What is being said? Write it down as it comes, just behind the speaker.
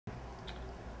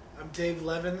I'm Dave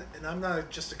Levin, and I'm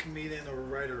not just a comedian or a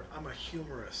writer. I'm a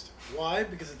humorist. Why?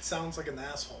 Because it sounds like an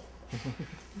asshole.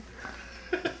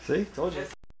 See? Told you.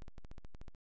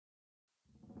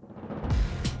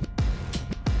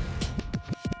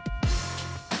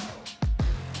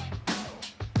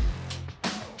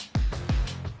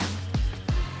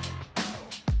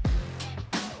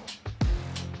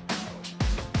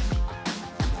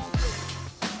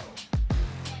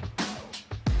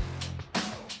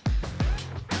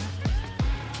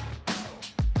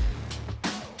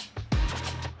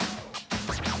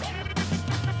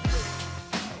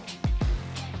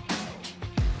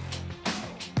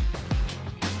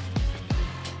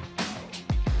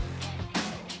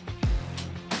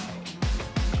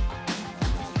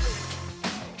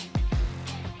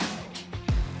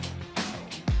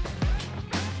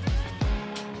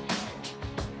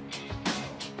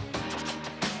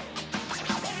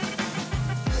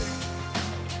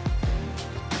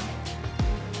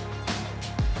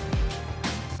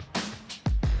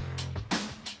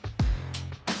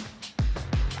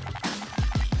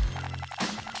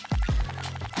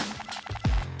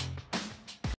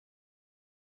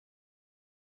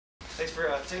 Thanks for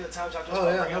taking the time to talk to us. Oh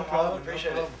about yeah, bringing no up problem. Holland.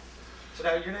 Appreciate no it. So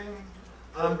now your name?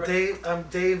 I'm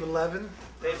Dave Levin.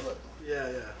 Dave Levin. Yeah.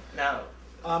 Now.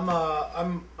 I'm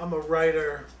a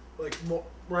writer, like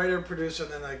writer, producer,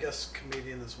 and then I guess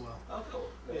comedian as well. Oh, cool.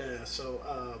 Yeah.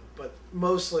 So, but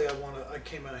mostly I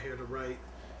came out here to write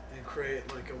and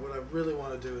create. Like what I really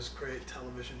want to do is create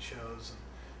television shows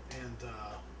and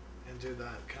do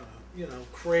that kind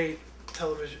of create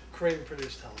and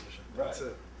produce television. Right. That's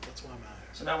it. That's why I'm out here.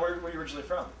 So now where are you originally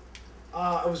from?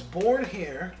 I was born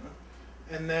here,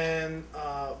 and then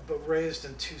but raised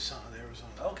in Tucson, Arizona.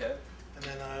 Okay. And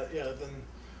then then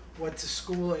went to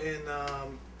school in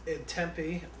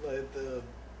Tempe,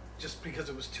 just because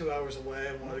it was 2 hours away.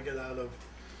 I wanted to get out of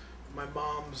my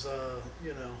mom's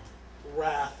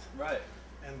wrath. Right.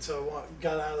 And so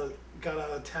got out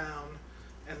of town,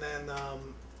 and then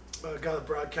got a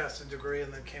broadcasting degree,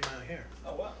 and then came out here.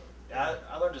 Oh wow. Yeah,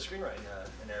 I learned to screenwrite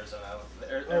in Arizona.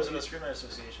 Arizona Screenwriters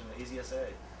Association, the EZSA.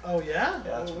 Oh yeah.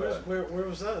 Yeah, that's where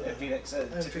was that? In Phoenix. In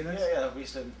Phoenix. Yeah.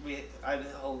 I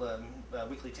hold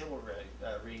weekly table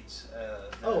reads.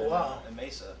 In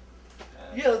Mesa.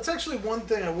 Yeah, that's actually one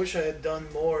thing I wish I had done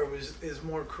more is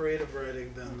more creative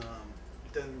writing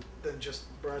than just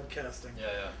broadcasting.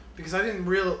 Yeah. Because I didn't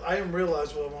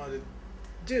realize what I wanted to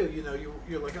do.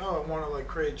 You're like, oh, I want to like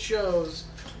create shows,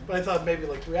 but I thought maybe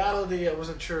like reality. I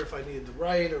wasn't sure if I needed to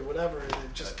write or whatever, and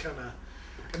it just kind of.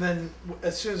 And then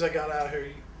as soon as I got out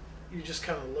here, you just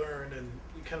kind of learn and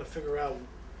you kind of figure out.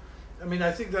 I mean,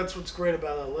 I think that's what's great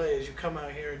about LA is you come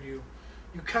out here and you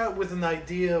kind of with an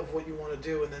idea of what you want to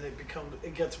do, and then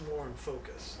it gets more in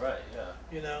focus. Right.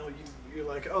 Yeah. You're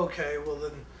like, okay, well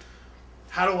then,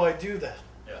 how do I do that?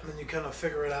 Yeah. And then you kind of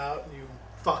figure it out, and you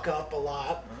fuck up a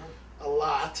lot,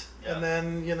 Yeah. and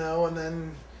then and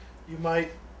then you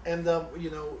might end up,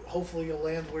 hopefully you'll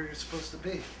land where you're supposed to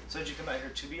be. So did you come out here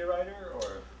to be a writer,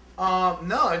 or?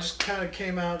 No, I just kind of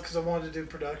came out because I wanted to do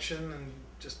production and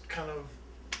just kind of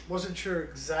wasn't sure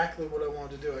exactly what I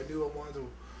wanted to do. I knew I wanted to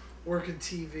work in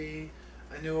TV.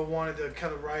 I knew I wanted to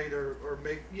kind of write or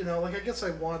make, I guess I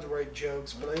wanted to write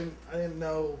jokes, but I didn't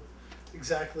know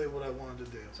exactly what I wanted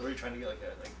to do. So were you trying to get like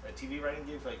a TV writing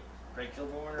gig, like Greg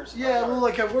Kilborn or something? Yeah, well,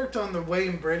 like I worked on the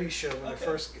Wayne Brady show when Okay.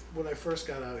 I first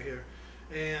got out here,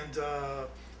 and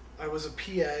I was a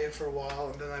PA for a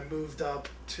while, and then I moved up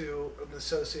to an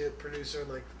associate producer.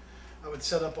 Like I would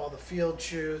set up all the field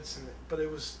shoots, but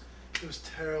it was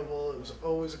terrible. It was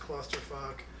always a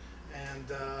clusterfuck,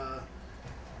 and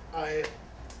I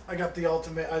got the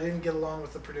ultimate. I didn't get along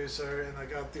with the producer, and I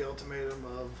got the ultimatum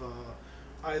of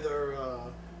either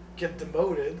get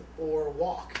demoted or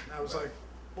walk. And I was like,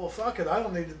 well, fuck it. I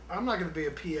don't need to. I'm not going to be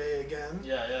a PA again.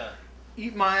 Yeah.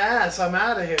 Eat my ass. I'm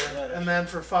out of here. Yeah, and then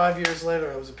for 5 years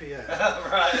later, I was a PA.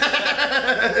 Right.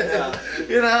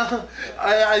 Yeah.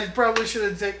 I probably should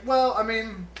have taken. Well, I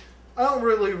mean, I don't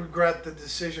really regret the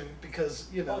decision because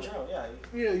Hold your own,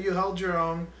 you held your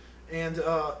own, and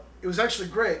it was actually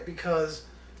great because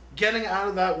getting out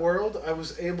of that world, I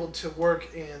was able to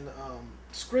work in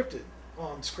scripted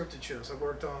shows. I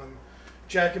worked on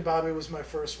Jack and Bobby was my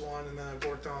first one, and then I've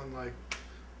worked on like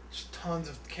just tons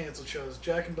of canceled shows.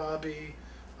 Jack and Bobby,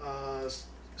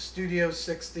 Studio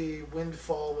 60,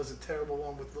 Windfall was a terrible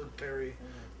one with Luke Perry,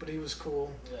 but he was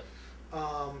cool. Yeah.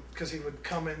 Because he would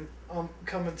come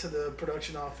into the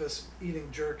production office eating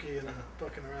jerky and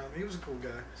fucking around. He was a cool guy.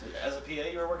 So as a PA,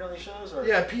 you were working on these shows, or?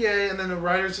 Yeah, PA, and then a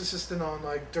writer's assistant on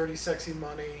like Dirty Sexy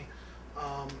Money.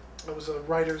 I was a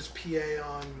writer's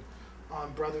PA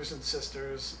on Brothers and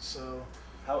Sisters. So.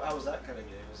 How was that kind of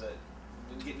gig? Was it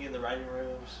getting you in the writing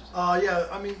rooms? Yeah,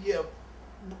 I mean, yeah.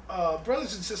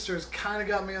 Brothers and Sisters kind of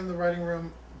got me in the writing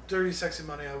room. Dirty Sexy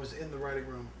Money, I was in the writing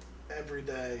room every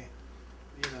day.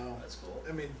 You know. That's cool.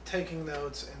 I mean, taking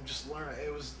notes and just learning.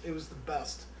 It was the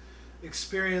best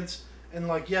experience. And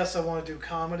like, yes, I want to do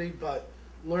comedy, but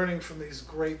learning from these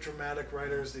great dramatic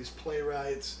writers, these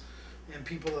playwrights, and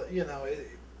people that, you know,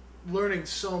 learning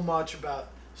so much about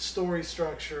story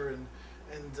structure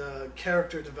and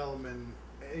character development.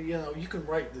 You know, you can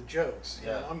write the jokes. You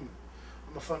know, I'm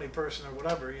a funny person or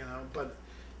whatever. You know, but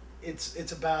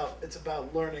it's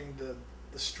about learning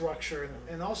the structure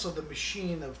and also the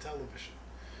machine of television,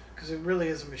 because it really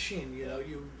is a machine. You know,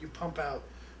 you pump out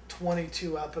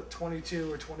 22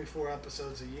 or 24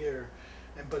 episodes a year,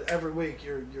 but every week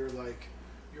you're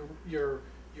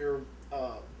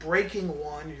breaking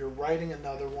one, you're writing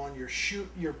another one, you're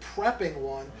prepping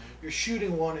one, you're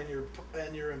shooting one, and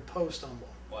you're in post on one.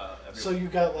 Wow. So you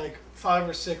got like 5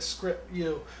 or 6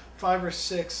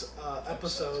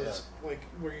 episodes, like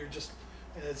where you're just,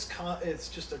 and it's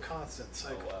just a constant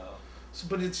cycle. Oh, wow. So,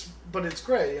 but it's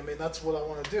great. I mean, that's what I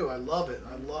want to do. I love it.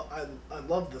 I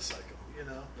love the cycle. You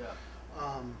know.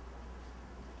 Yeah.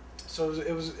 So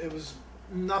it was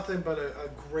nothing but a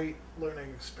great learning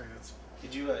experience.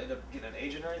 Did you end up getting an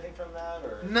agent or anything from that,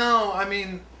 or? No, I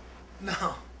mean,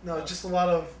 no, just a lot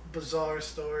of bizarre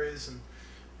stories and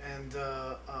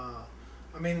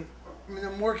I mean,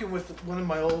 I'm working with one of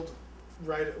the old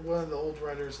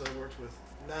writers that I worked with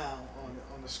now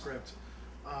on the script,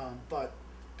 but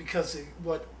because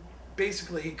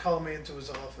basically he called me into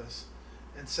his office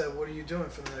and said, "What are you doing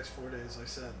for the next 4 days?" I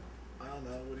said, "I don't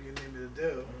know. What do you need me to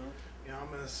do? You know,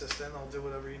 I'm an assistant. I'll do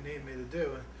whatever you need me to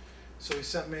do." And so he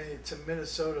sent me to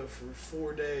Minnesota for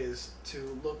 4 days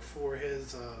to look for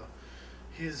his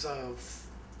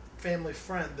family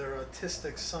friend. Their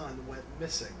autistic son went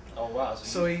missing. Oh wow!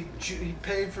 So he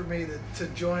paid for me to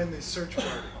join the search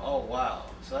party. Oh wow!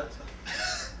 So that's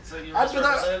so you're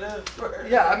representative for...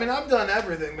 Yeah, I mean, I've done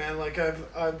everything, man. Like I've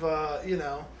you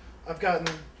know, I've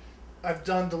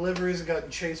done deliveries. I've gotten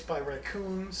chased by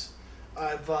raccoons.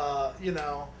 I've you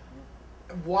know,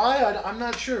 why I'm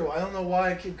not sure. I don't know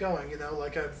why I keep going. You know,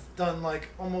 like I've done like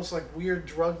almost like weird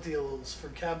drug deals for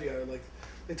caviar. Like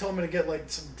they told me to get like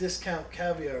some discount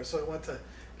caviar, so I went to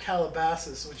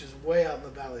Calabasas, which is way out in the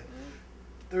valley.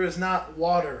 There is not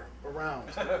water around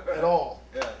at all.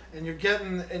 Yeah. And you're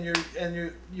getting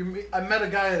I met a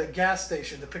guy at a gas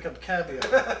station to pick up caviar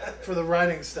for the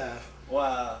writing staff.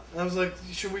 Wow. And I was like,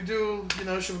 should we go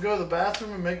to the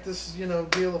bathroom and make this, you know,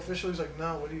 deal official? He's like,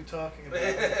 no, what are you talking about?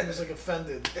 He was like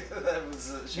offended. That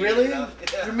was really? Yeah.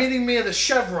 You're meeting me at a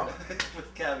Chevron.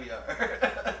 With caviar.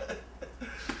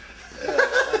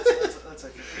 That's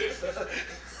okay.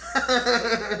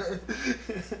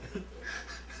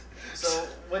 So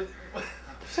when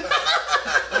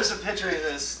I'm just picturing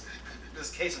this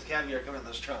case of caviar coming in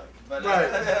this trunk, but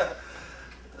right.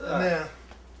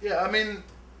 Yeah. I mean,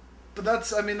 but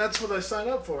that's what I signed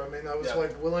up for. I mean, I was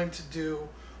like willing to do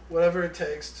whatever it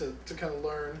takes to kind of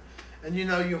learn, and you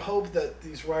know, you hope that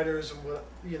these writers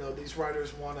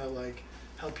want to like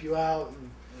help you out,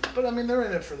 but I mean, they're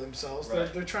in it for themselves.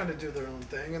 Right. They're trying to do their own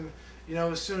thing, and you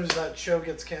know, as soon as that show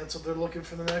gets canceled, they're looking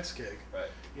for the next gig. Right.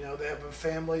 You know, they have a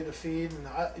family to feed, and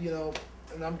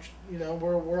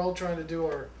we're all trying to do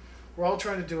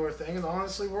our thing, and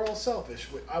honestly, we're all selfish.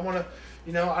 I want to,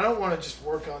 you know, I don't want to just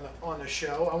work on a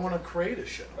show. I want to create a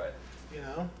show. Right. You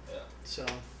know. Yeah. So.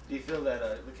 Do you feel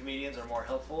that the comedians are more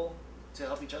helpful to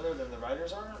help each other than the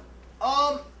writers are?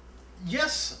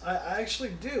 Yes, I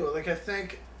actually do. Like, I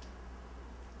think.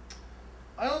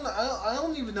 I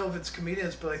don't even know if it's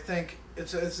comedians, but I think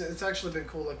it's actually been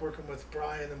cool, like working with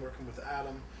Brian and working with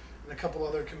Adam and a couple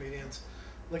other comedians.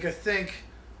 Like, I think,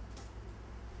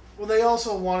 well, they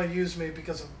also want to use me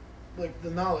because of like the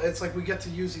knowledge. It's like we get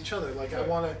to use each other. Like they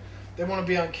want to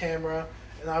be on camera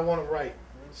and I want to write.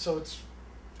 So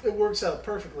it works out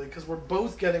perfectly because we're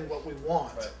both getting what we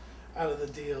want out of the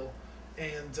deal,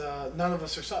 and none of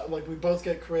us are like, we both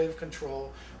get creative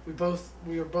control. We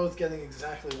are both getting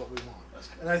exactly what we want.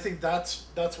 And I think that's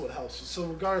what helps. So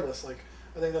regardless, like,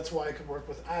 I think that's why I can work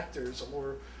with actors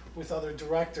or with other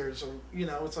directors, or, you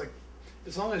know, it's like,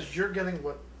 as long as you're getting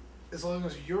what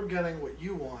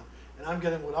you want and I'm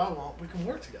getting what I want, we can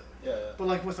work together. Yeah. But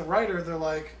like with a writer, they're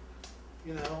like,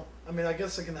 you know, I mean, I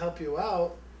guess I can help you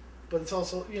out, but it's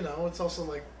also, you know,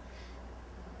 like,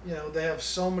 you know, they have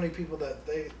so many people that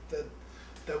they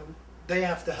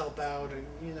have to help out, and,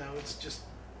 you know, it's just,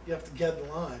 you have to get in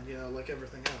line, you know, like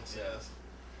everything else. Yes.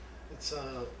 It's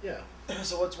yeah.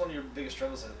 So what's one of your biggest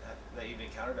struggles that you've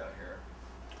encountered out here?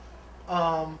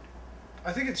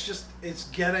 I think it's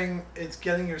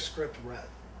getting your script read.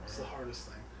 It's the hardest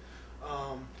thing.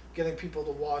 Getting people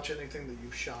to watch anything that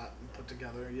you've shot and put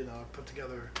together.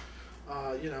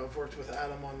 I've worked with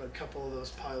Adam on a couple of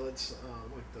those pilots,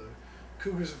 like the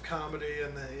Cougars of Comedy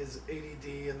and his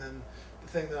ADD, and then the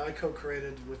thing that I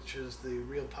co-created, which is the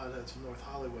Real Potheads of North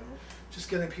Hollywood. Just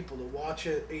getting people to watch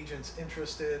it, agents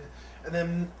interested, and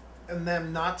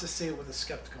them not to see it with a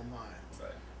skeptical mind.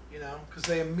 Right. Because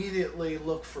they immediately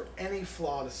look for any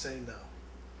flaw to say no.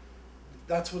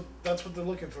 That's what they're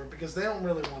looking for, because they don't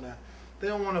really want to. They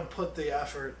don't want to put the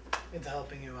effort into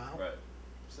helping you out. Right.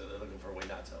 So they're looking for a way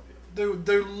not to help you.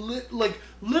 They're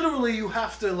literally you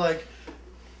have to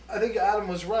I think Adam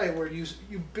was right where you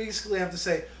basically have to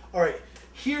say, all right,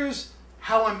 here's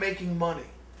how I'm making money.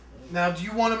 Now, do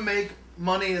you want to make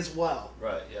money as well?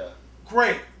 Right. Yeah.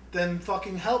 Great. Then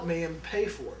fucking help me and pay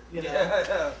for it.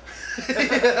 Yeah.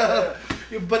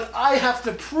 Yeah. But I have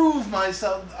to prove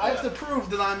myself. I have to prove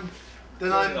that I'm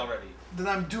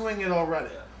doing it already,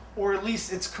 yeah. Or at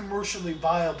least it's commercially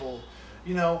viable,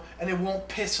 and it won't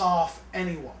piss off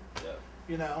anyone.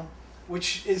 Yeah.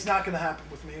 Which is not going to happen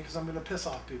with me because I'm going to piss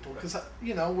off people because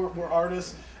we're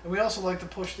artists and we also like to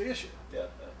push the issue. Yeah.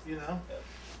 Yeah.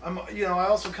 I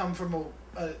also come from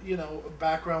a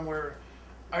background where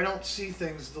I don't see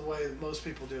things the way that most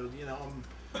people do.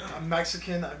 I'm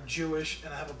Mexican, I'm Jewish,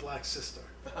 and I have a black sister.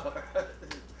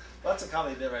 That's a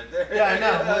comedy bit right there. Yeah, I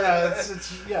know.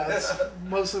 Yeah, it's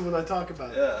mostly what I talk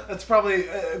about. Yeah. That's probably,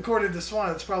 according to Swan,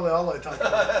 it's probably all I talk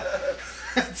about.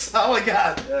 That's all I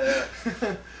got. Yeah.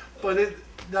 But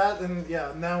now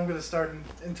I'm going to start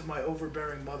into my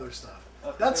overbearing mother stuff.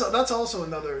 Okay. That's also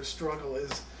another struggle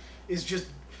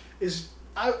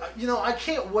I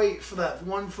can't wait for that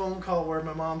one phone call where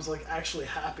my mom's actually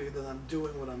happy that I'm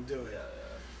doing what I'm doing. Yeah.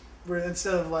 Where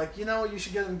instead of you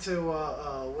should get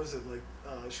into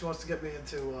she wants to get me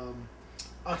into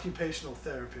occupational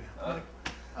therapy.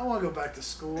 I want to go back to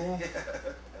school.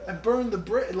 I burned the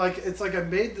bridge. It's like I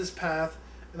made this path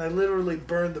and I literally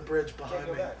burned the bridge behind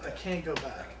me. I can't go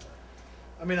back.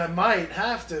 I mean, I might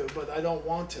have to, but I don't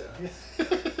want to.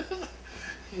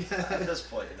 Yeah. At this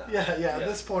point, you're not. Yeah. At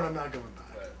this point, I'm not going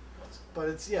back. Right. But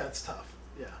it's tough.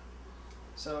 Yeah.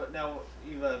 So now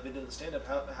you've been doing stand-up.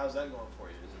 How's that going for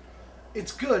you?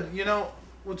 It's good.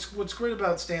 What's great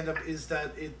about stand-up is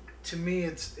that to me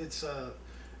it's a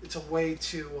way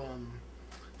to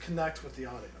connect with the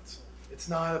audience. It's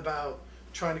not about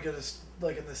trying to get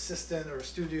an assistant or a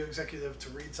studio executive to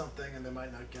read something and they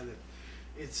might not get it.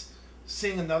 It's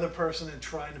seeing another person and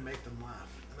trying to make them laugh,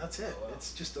 and that's it. Oh, wow.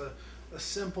 It's just a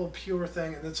simple, pure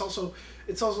thing, and it's also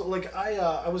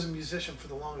I was a musician for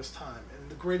the longest time, and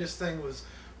the greatest thing was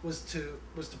to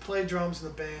play drums in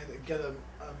the band and get an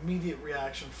immediate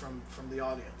reaction from the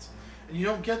audience, and you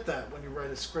don't get that when you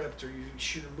write a script or you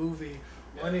shoot a movie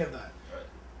or any of that.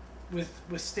 Right.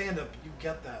 With stand up, you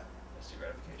get that instant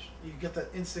gratification. You get that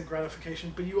instant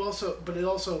gratification, but it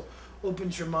also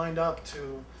opens your mind up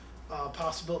to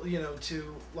possibility.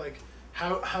 To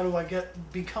how do I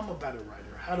become a better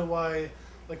writer? How do I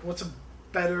what's a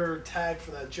better tag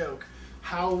for that joke?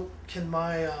 How can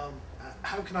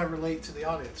I relate to the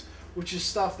audience? Which is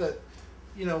stuff that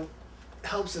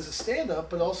helps as a stand-up,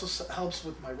 but also helps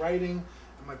with my writing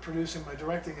and my producing, my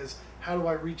directing. Is how do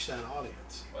I reach that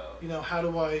audience? Wow. How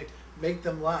do I make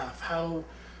them laugh? How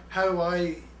do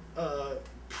I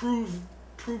prove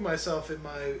myself in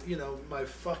my my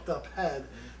fucked up head?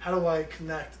 How do I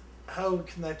connect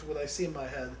what I see in my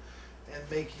head and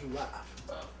make you laugh?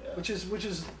 Wow, yeah. Which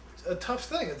is a tough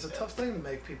thing. It's a tough thing to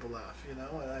make people laugh, and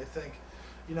I think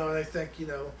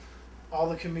all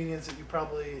the comedians that you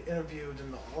probably interviewed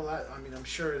and all that, I mean, I'm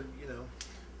sure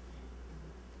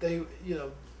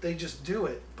they just do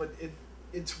it, but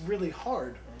it's really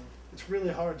hard. Mm-hmm. It's really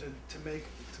hard to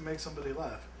make somebody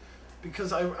laugh,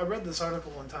 because I read this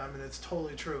article one time and it's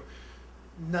totally true.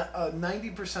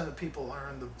 90% of people are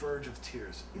on the verge of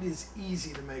tears. It is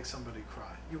easy to make somebody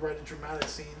cry. You write a dramatic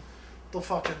scene, they'll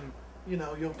fucking,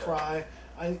 you'll cry.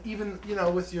 Even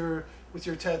with your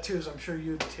tattoos, I'm sure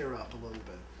you'd tear up a little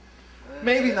bit.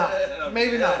 Maybe not.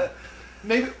 Maybe not.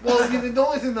 Maybe. Well, the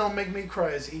only thing that'll make me cry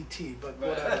is E.T. But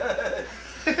whatever.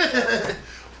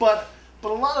 but a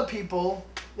lot of people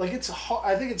I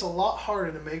think it's a lot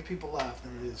harder to make people laugh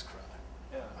than it is cry.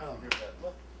 Yeah, I don't agree with that.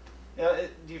 Well, yeah,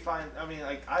 do you find? I mean,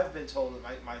 I've been told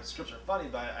that my scripts are funny,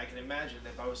 but I can imagine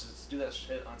if I was to do that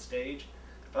shit on stage,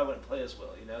 I probably wouldn't play as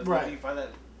well. Right. Do you find that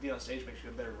being on stage makes you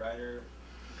a better writer?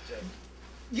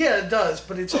 Yeah, it does,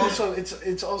 but it's also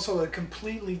it's also a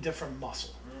completely different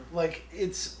muscle. like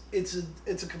it's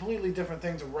a completely different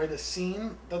thing to write a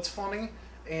scene that's funny,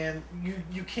 and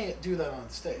you can't do that on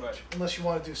stage unless you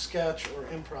want to do sketch or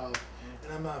improv.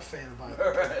 And I'm not a fan of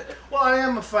either. Right. Well, I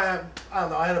am a fan. I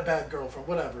don't know. I had a bad girlfriend.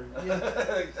 Whatever. Yeah.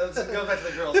 Let's go back to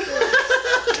the girl story.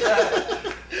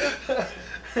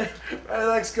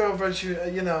 My ex-girlfriend, she,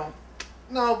 no,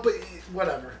 but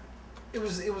whatever. It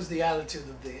was the attitude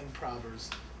of the improvers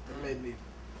that made me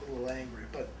a little angry.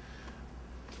 But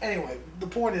anyway, the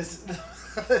point is,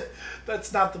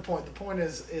 that's not the point. The point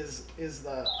is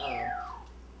the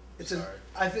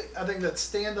I think that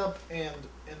stand-up and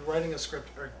writing a script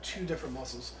are two different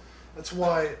muscles. That's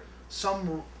why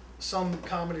some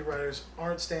comedy writers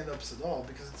aren't stand-ups at all,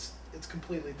 because it's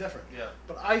completely different. Yeah.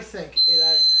 But I think it.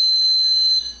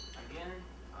 Again,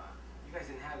 you guys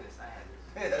didn't have this. I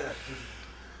had this.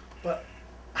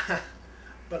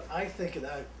 But I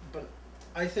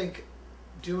think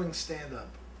doing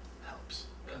stand-up helps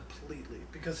completely,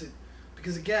 because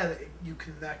again you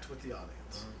connect with the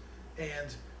audience,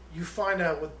 and you find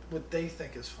out what they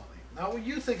think is funny, not what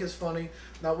you think is funny,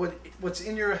 not what's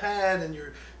in your head, and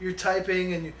you're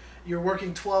typing and you're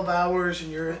working 12 hours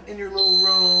and you're in your little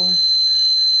room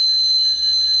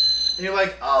and you're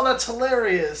like, oh, that's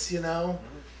hilarious, oh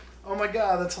my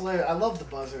god, that's hilarious. I love the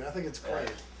buzzer. I think it's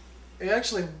great. It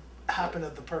actually happened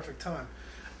at the perfect time,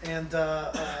 and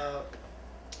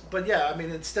but yeah, I mean,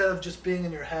 instead of just being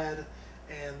in your head,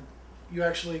 and you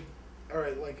actually, all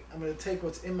right, like, I'm going to take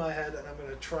what's in my head and I'm going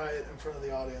to try it in front of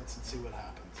the audience and see what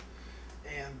happens.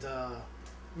 And, I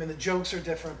mean, the jokes are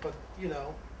different, but,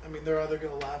 I mean, they're either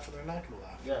going to laugh or they're not going to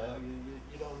laugh. Yeah.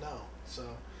 You don't know. So,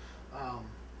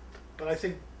 but I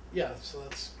think, yeah, so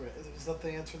that's great. Is that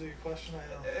the answer to your question?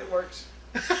 It works.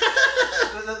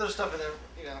 There's stuff in there,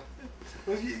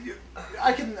 Well,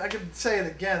 I can say it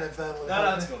again if that would. No,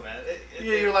 that's cool, man.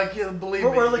 You're like, believe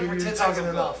we're me. We're looking for 10 you're seconds talking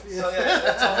of enough. gold. So yeah,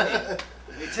 that's all we need.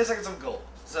 We need 10 seconds of gold.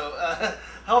 So,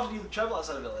 how often do you travel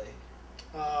outside of LA?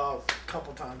 A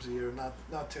couple times a year,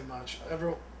 not too much.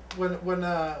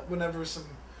 Whenever some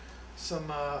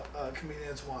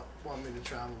comedians want me to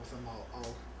travel with them,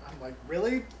 I'm like,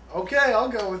 really? Okay, I'll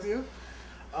go with you.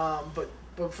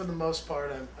 But for the most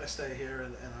part, I stay here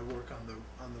and I work on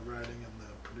the writing and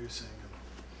the producing. And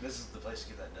this is the place to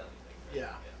get that done, you think, right?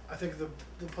 Yeah, I think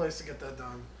the place to get that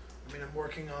done. I mean, I'm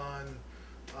working on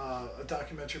a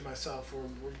documentary myself where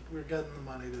we're getting the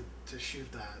money to shoot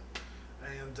that,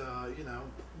 and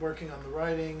working on the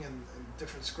writing and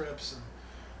different scripts and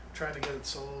trying to get it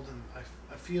sold. And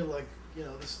I feel like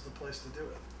this is the place to do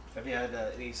it. Have you had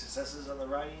any successes on the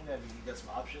writing? Have you got some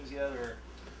options yet, or?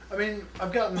 I mean,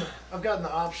 I've gotten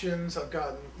the options. I've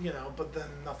gotten but then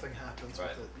nothing happens with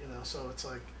it. So it's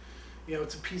like,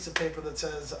 it's a piece of paper that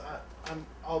says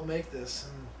I'll make this,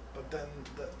 but then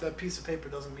that piece of paper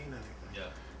doesn't mean anything. Yeah.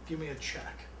 Give me a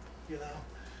check.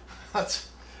 That's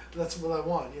what I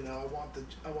want. I want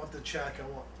the check. I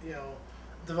want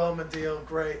development deal.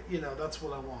 Great. That's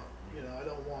what I want. I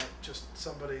don't want just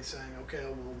somebody saying, okay,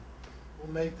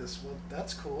 we'll make this. Well,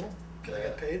 that's cool. Can I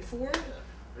get paid for it? Yeah.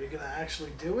 Are you gonna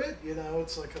actually do it?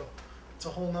 It's like it's a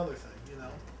whole nother thing.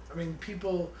 I mean,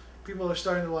 people are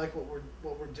starting to like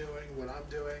what we're doing, what I'm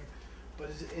doing, but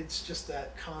it's just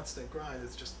that constant grind.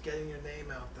 It's just getting your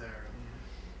name out there,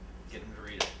 and getting to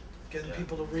read it, getting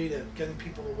people to read it, getting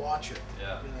people to watch it.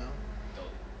 Yeah.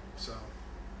 Totally. So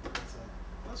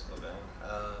that's cool, man.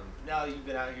 Now you've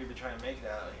been out here, been trying to make it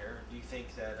out here. Do you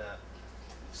think that,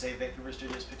 say, Vancouver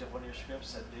Studios picked up one of your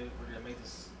scripts and said, dude, we're gonna make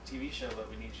this TV show, but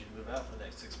we need you to move out for the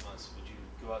next 6 months. Would you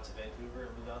go out to Vancouver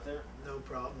and move out there? No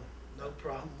problem. No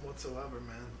problem whatsoever,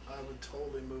 man. I would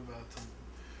totally move out to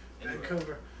Anywhere.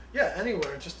 Vancouver. Yeah,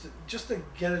 anywhere. Just to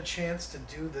get a chance to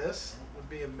do this would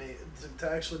be amazing. To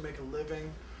actually make a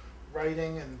living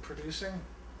writing and producing,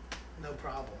 no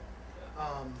problem.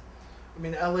 Yeah. I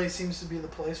mean, LA seems to be the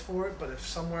place for it, but if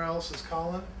somewhere else is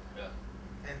calling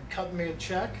and cutting me a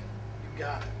check, you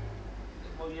got it.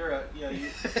 Well, you're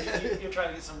trying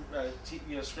to get some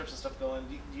scripts and stuff going.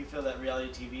 Do you feel that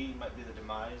reality TV might be the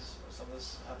demise of some of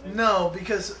this happening? No,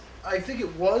 because I think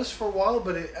it was for a while,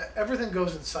 but everything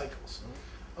goes in cycles.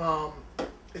 Mm-hmm.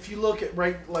 If you look at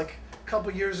like a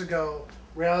couple years ago,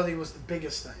 reality was the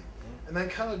biggest thing, and then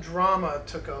kind of drama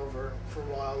took over for a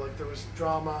while. Like there was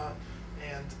drama,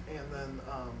 and then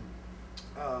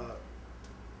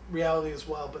reality as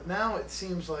well. But now it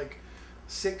seems like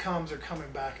sitcoms are coming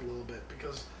back a little bit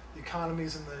because the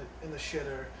economy's in the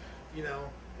shitter.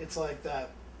 It's like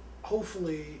that.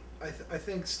 Hopefully, I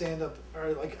think stand-up,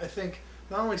 or like I think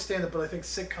not only stand-up, but I think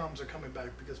sitcoms are coming back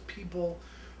because people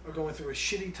are going through a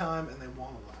shitty time and they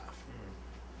want to laugh.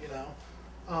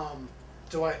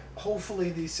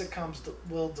 hopefully these sitcoms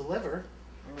will deliver,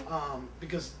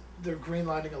 because they're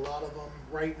greenlighting a lot of them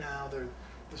right now.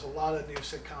 There's a lot of new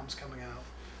sitcoms coming out.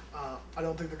 I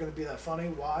don't think they're going to be that funny.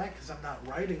 Why? Because I'm not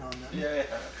writing on them. Yeah.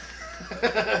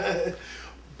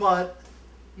 But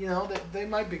you know, they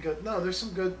might be good. No, there's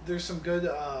some good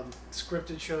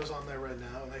scripted shows on there right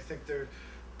now, and I think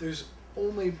there's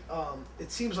only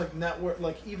it seems like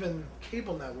even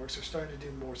cable networks are starting to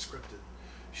do more scripted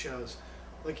shows.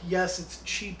 Like yes, it's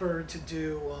cheaper to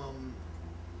do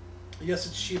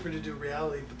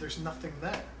reality, but there's nothing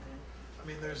there. I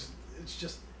mean,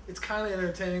 it's kind of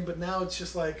entertaining, but now it's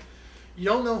just like you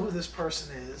don't know who this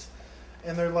person is,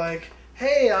 and they're like,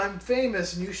 hey, I'm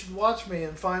famous and you should watch me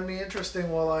and find me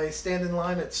interesting while I stand in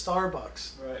line at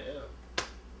Starbucks. Right, yeah.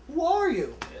 Who are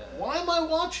you? Yeah. Why am I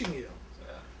watching you?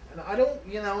 Yeah. And I don't,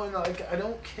 I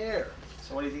don't care.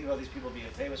 So what do you think about these people being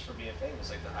famous for being famous,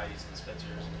 like the Heidis and the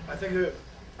Spencers? I think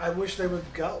I wish they would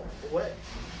go away.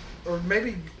 Or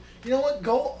maybe, you know what,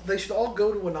 they should all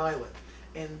go to an island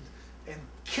and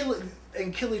kill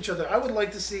each other. I would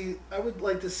like to see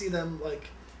them, like,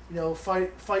 you know,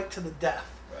 fight to the death.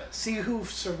 Right. See who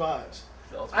survives.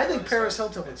 I think Paris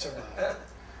Hilton would survive.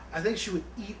 I think she would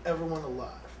eat everyone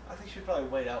alive. I think she'd probably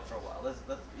wait out for a while.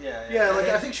 Yeah, like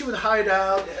I think she would hide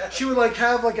out. Yeah. She would like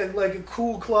have like a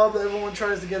cool club that everyone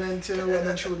tries to get into, and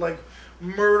then she would like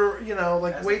murder. You know,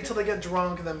 like wait till they get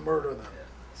drunk and then murder them.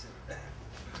 Yeah.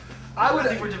 I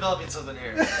think we're developing something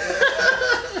here.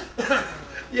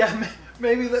 Yeah,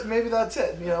 maybe that's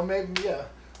it. You know, maybe yeah.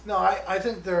 No, I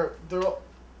think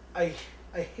I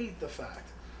hate the fact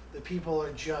that people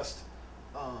are just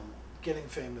getting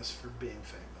famous for being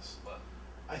famous. What?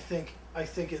 I think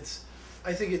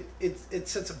it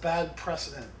sets a bad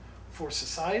precedent for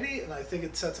society, and I think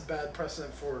it sets a bad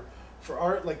precedent for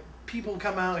art. Like people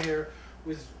come out here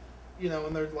with, you know,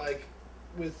 and they're like,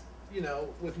 with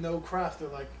no craft. They're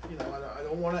like, you know, I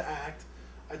don't want to act.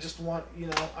 I just want, you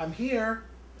know, I'm here.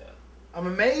 Yeah. I'm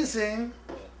amazing.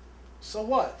 Yeah. So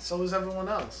what? So is everyone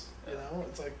else. You know,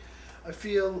 it's like, I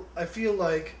feel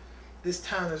like this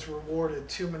town has rewarded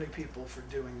too many people for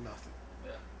doing nothing.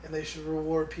 Yeah. And they should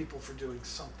reward people for doing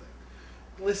something.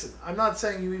 Listen, I'm not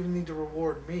saying you even need to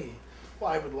reward me.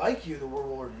 Well, I would like you to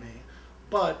reward me,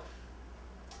 but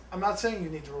I'm not saying you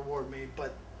need to reward me,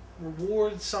 but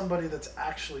reward somebody that's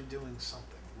actually doing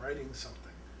something, writing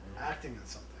something, acting in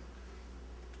something.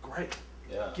 Great.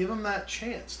 Yeah. Give them that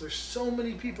chance. There's so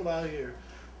many people out here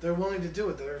that are willing to do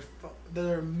it, that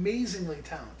are amazingly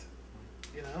talented.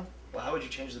 You know? Well, how would you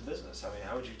change the business? I mean,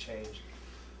 how would you change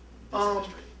this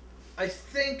industry? I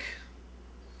think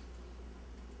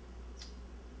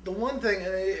the one thing,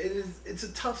 and it's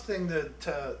a tough thing to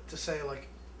say, like,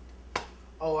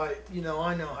 oh, I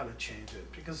know how to change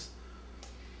it, because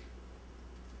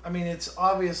I mean, it's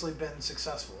obviously been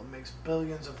successful. It makes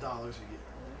billions of dollars a year.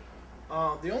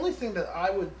 The only thing that I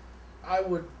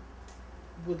would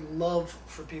love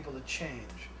for people to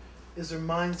change is their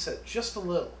mindset just a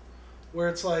little, where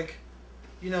it's like,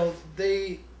 you know,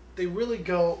 they really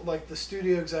go, like, the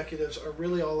studio executives are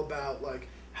really all about, like,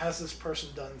 has this person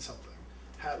done something?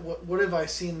 What have I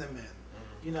seen them in?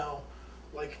 You know,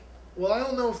 like, well, I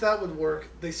don't know if that would work.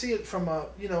 They see it from a,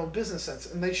 you know, business sense,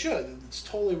 and they should. It's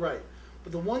totally right.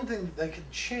 But the one thing that they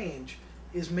could change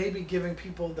is maybe giving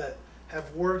people that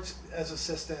have worked as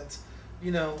assistants,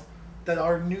 you know, that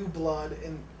are new blood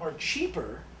and are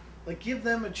cheaper, like, give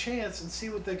them a chance and see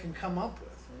what they can come up with.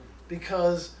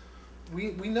 Because we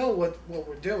know what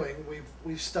we're doing.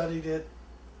 We've studied it,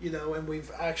 you know, and we've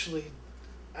actually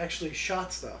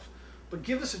shot stuff. But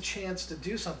give us a chance to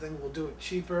do something. We'll do it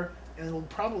cheaper, and it'll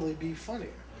probably be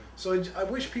funnier. So I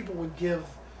wish people would give,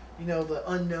 you know, the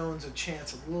unknowns a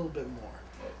chance a little bit more.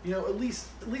 You know, at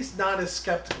least not as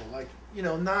skeptical. Like, you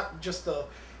know, not just the,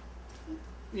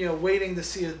 you know, waiting to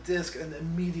see a disc and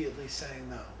immediately saying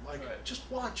no. Like, just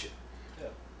watch it. Yeah.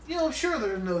 You know, sure,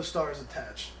 there are no stars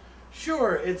attached.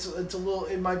 Sure, it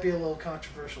might be a little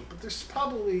controversial, but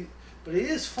but it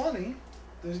is funny.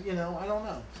 There's, you know, I don't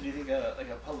know. So do you think like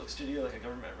a public studio, like a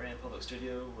government-ran public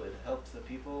studio, would help the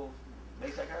people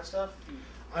make that kind of stuff?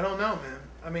 I don't know, man.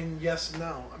 I mean, yes and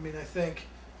no. I mean, I think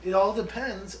it all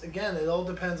depends. Again, it all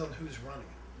depends on who's running it.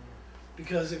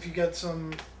 Because if you get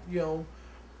some, you know,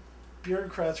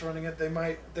 bureaucrats running it, they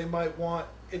might want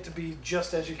it to be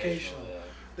just educational. Yeah.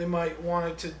 They might want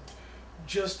it to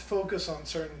just focus on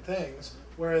certain things,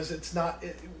 whereas it's not.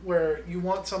 Where you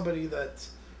want somebody that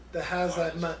has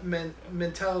that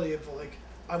mentality of, like,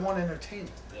 I want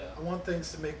entertainment. Yeah. I want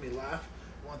things to make me laugh.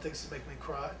 I want things to make me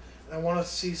cry, and I want to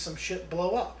see some shit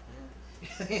blow up.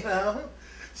 You know,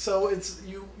 so it's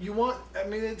you want. I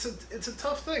mean, it's a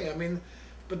tough thing. I mean,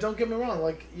 But don't get me wrong,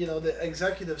 like, you know, the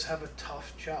executives have a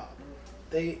tough job.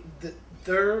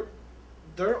 They're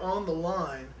on the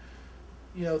line.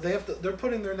 You know, they're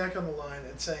putting their neck on the line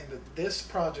and saying that this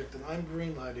project that I'm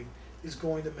greenlighting is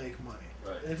going to make money.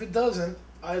 Right. And if it doesn't,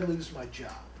 I lose my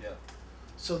job. Yeah.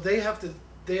 So they have to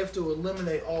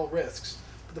eliminate all risks.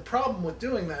 But the problem with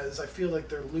doing that is I feel like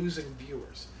they're losing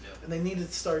viewers. Yeah. And they need to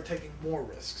start taking more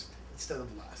risks instead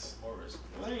of less. More risk.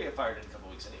 Well, they're gonna get fired in a couple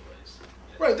weeks anyways.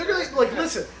 Right, they're gonna like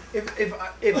listen.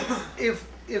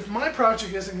 If my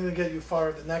project isn't gonna get you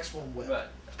fired, the next one will. Right.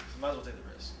 So might as well take the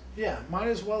risk. Yeah, might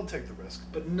as well take the risk.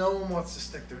 But no one wants to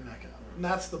stick their neck out, and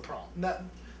that's the problem.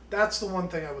 That's the one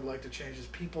thing I would like to change is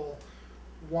people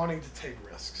wanting to take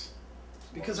risks,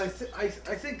 because I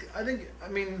think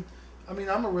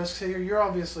I'm a risk taker. You're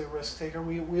obviously a risk taker.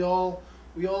 We all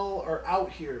are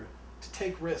out here to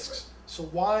take risks. Right. So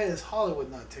why is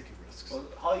Hollywood not taking risks? Well,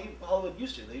 Hollywood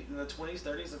used to. In the 20s,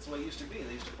 30s, that's the way it used to be.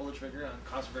 They used to pull the trigger on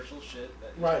controversial shit.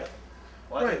 Right.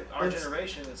 Well, I think our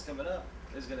generation that's coming up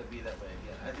is going to be that way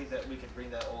again. I think that we can bring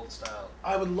that old style.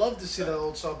 I would love to see that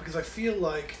old style because I feel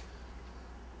like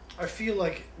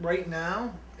right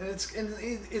now, and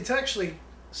it's actually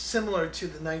similar to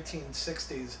the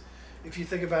 1960s. If you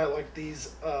think about it, like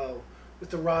these, with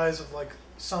the rise of like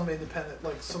some independent,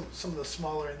 like some of the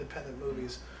smaller independent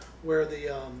movies, where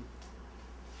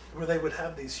where they would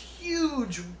have these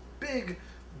huge, big,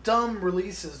 dumb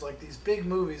releases, like these big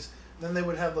movies, and then they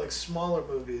would have like smaller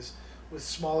movies with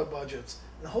smaller budgets,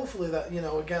 and hopefully that, you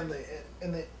know, again the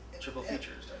triple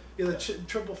features. Yeah, the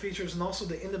triple features, and also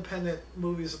the independent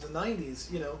movies of the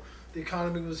 90s. You know, the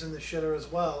economy was in the shitter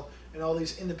as well, and all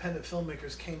these independent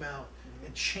filmmakers came out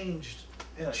and changed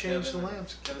the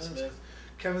landscape.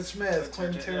 Kevin Smith,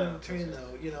 Quentin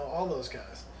Tarantino, you know, all those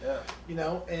guys. Yeah. You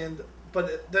know,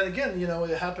 but then again, you know,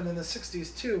 it happened in the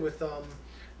 60s too with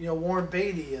you know, Warren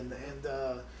Beatty and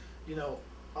you know,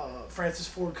 Francis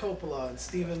Ford Coppola and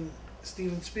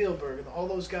Steven Spielberg and all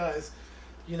those guys,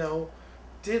 you know,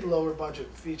 did lower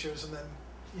budget features and then,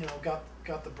 you know,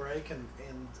 got the break and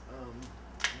you know,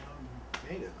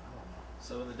 made it. I don't know.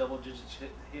 So in the double digits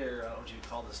here, I don't know what you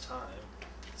call this time.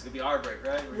 It's gonna be our break,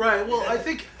 right? Right. Well, I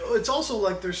think it's also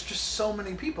like there's just so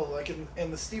many people, like,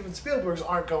 and the Steven Spielbergs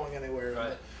aren't going anywhere.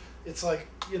 Right. It's like,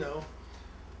 you know,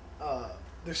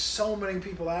 there's so many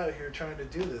people out here trying to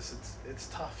do this. It's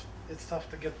tough. It's tough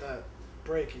to get that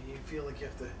break, and you feel like you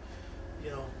have to,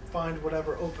 you know, find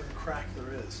whatever open crack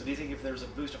there is. So do you think if there was a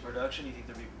boost in production, you think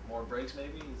there'd be more breaks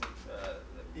maybe? You think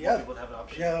more people would have an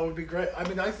option? Yeah, that would be great. I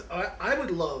mean, I would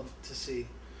love to see,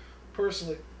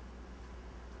 personally,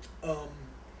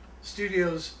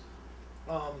 studios,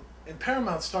 and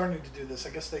Paramount's starting to do this. I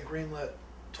guess they greenlit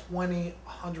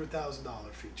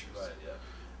 $100,000 features. Right,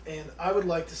 yeah. And I would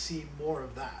like to see more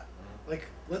of that. Mm-hmm. Like,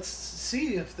 let's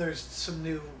see if there's some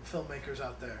new filmmakers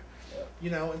out there. Yeah. You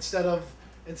know, instead of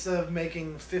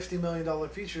making $50 million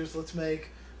features, let's make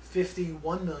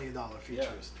 $51 million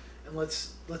features. Yeah. And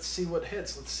let's see what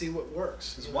hits. Let's see what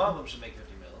works. Because one of them should make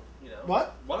 $50 million. You know.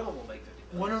 What? One of them will make $50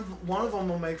 million. One of them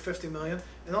will make $50 million,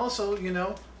 and also, you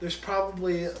know, there's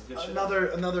probably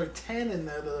another 10 in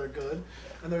there that are good,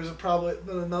 and there's probably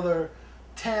another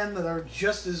 10 that are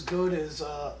just as good as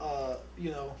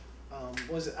you know,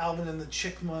 was it Alvin and the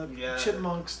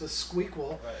Chipmunks, the Squeakquel,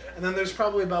 right. And then there's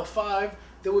probably about 5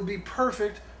 that would be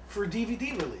perfect for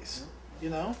DVD release. Mm-hmm. You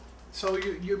know, so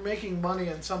you're making money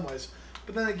in some ways,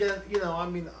 but then again, you know, I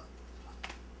mean,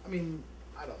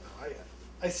 I don't know.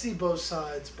 I see both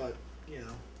sides, but, you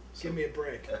know, give me a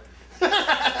break.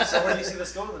 So where do you see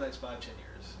this going in the next 5-10 years?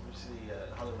 Where do you see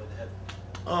Hollywood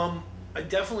heading? I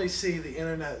definitely see the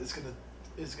internet is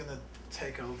gonna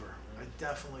take over. I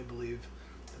definitely believe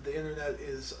that the internet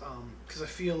is, because I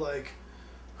feel like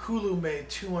Hulu made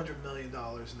 $200 million in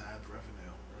ad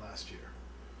revenue last year.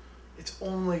 It's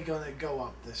only gonna go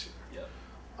up this year.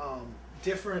 Yeah.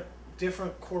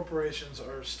 Different corporations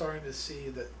are starting to see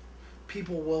that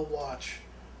people will watch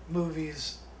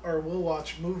movies and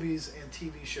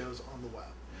TV shows on the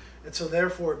web, and so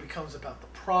therefore it becomes about the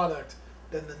product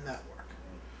than the network.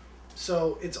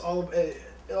 So it's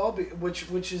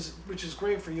which is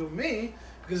great for you and me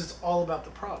because it's all about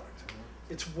the product.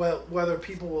 It's whether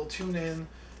people will tune in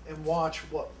and watch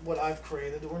what I've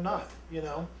created or not, you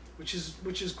know, which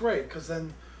is great because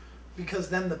then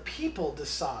the people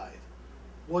decide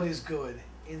what is good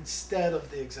instead of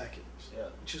the executives,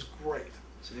 which is great.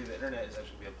 So the internet is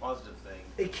actually a positive thing.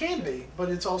 It can be, but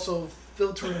it's also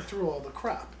filtering through all the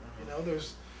crap. You know,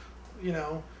 there's, you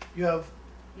know, you have,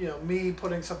 you know, me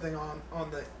putting something on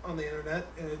the internet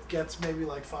and it gets maybe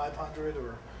like 500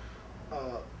 or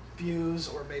views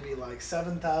or maybe like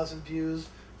 7,000 views,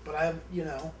 but I have, you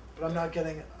know, but I'm not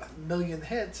getting a million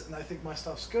hits, and I think my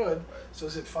stuff's good. Right. So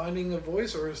is it finding a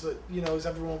voice, or is it, is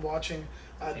everyone watching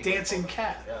a dancing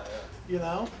cat? Yeah, You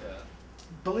know? yeah.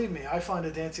 Believe me, I find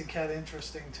a dancing cat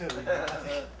interesting too. I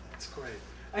think it's great.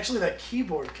 Actually, that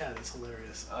keyboard cat is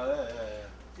hilarious. Oh,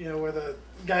 yeah. Where the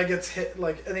guy gets hit,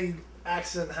 like any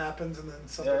accident happens, and then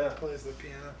somebody plays the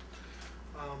piano.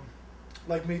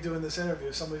 Like me doing this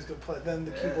interview, somebody's gonna play. Then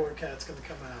the keyboard cat's gonna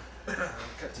come out.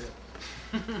 Cat too.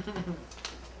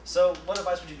 So, what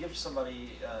advice would you give to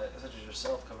somebody such as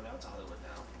yourself coming out to Hollywood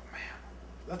now? Man,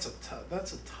 that's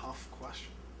a tough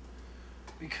question,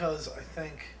 because I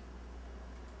think,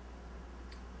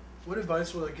 what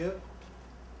advice would I give?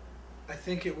 I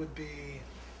think it would be,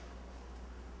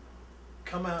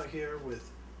 come out here with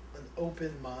an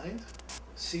open mind,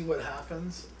 see what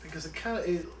happens, because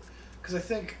because I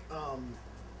think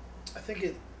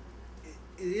it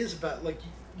is about, like,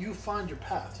 you find your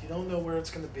path. You don't know where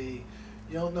it's going to be.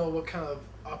 You don't know what kind of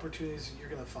opportunities you're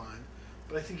going to find,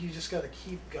 but I think you just got to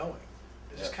keep going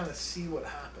and just kind of see what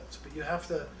happens. But you have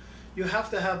to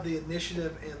have the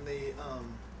initiative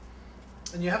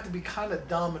and you have to be kind of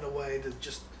dumb in a way to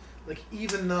just, like,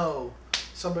 even though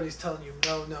somebody's telling you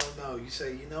no, you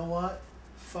say, you know what,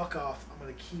 fuck off. I'm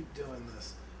going to keep doing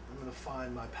this. I'm going to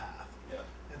find my path. Yeah.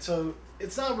 And so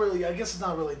it's not really, I guess it's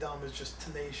not really dumb. It's just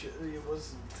tenacious. It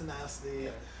was tenacity.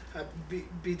 Yeah.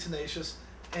 Be tenacious,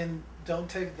 and don't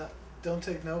take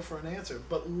no for an answer.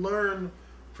 But learn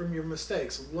from your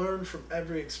mistakes. Learn from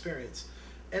every experience.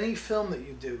 Any film that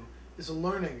you do is a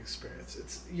learning experience.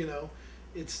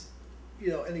 It's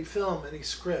any film, any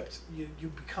script, you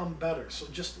become better. So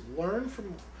just learn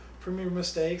from your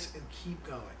mistakes and keep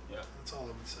going. Yeah. That's all I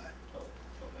would say. Oh,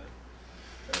 man.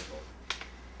 Very cool.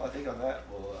 Well, I think on that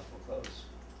we'll close.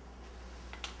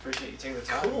 Appreciate you taking the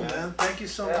time. Cool, man. Thank you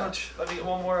so much. Let me get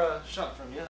one more shot from you.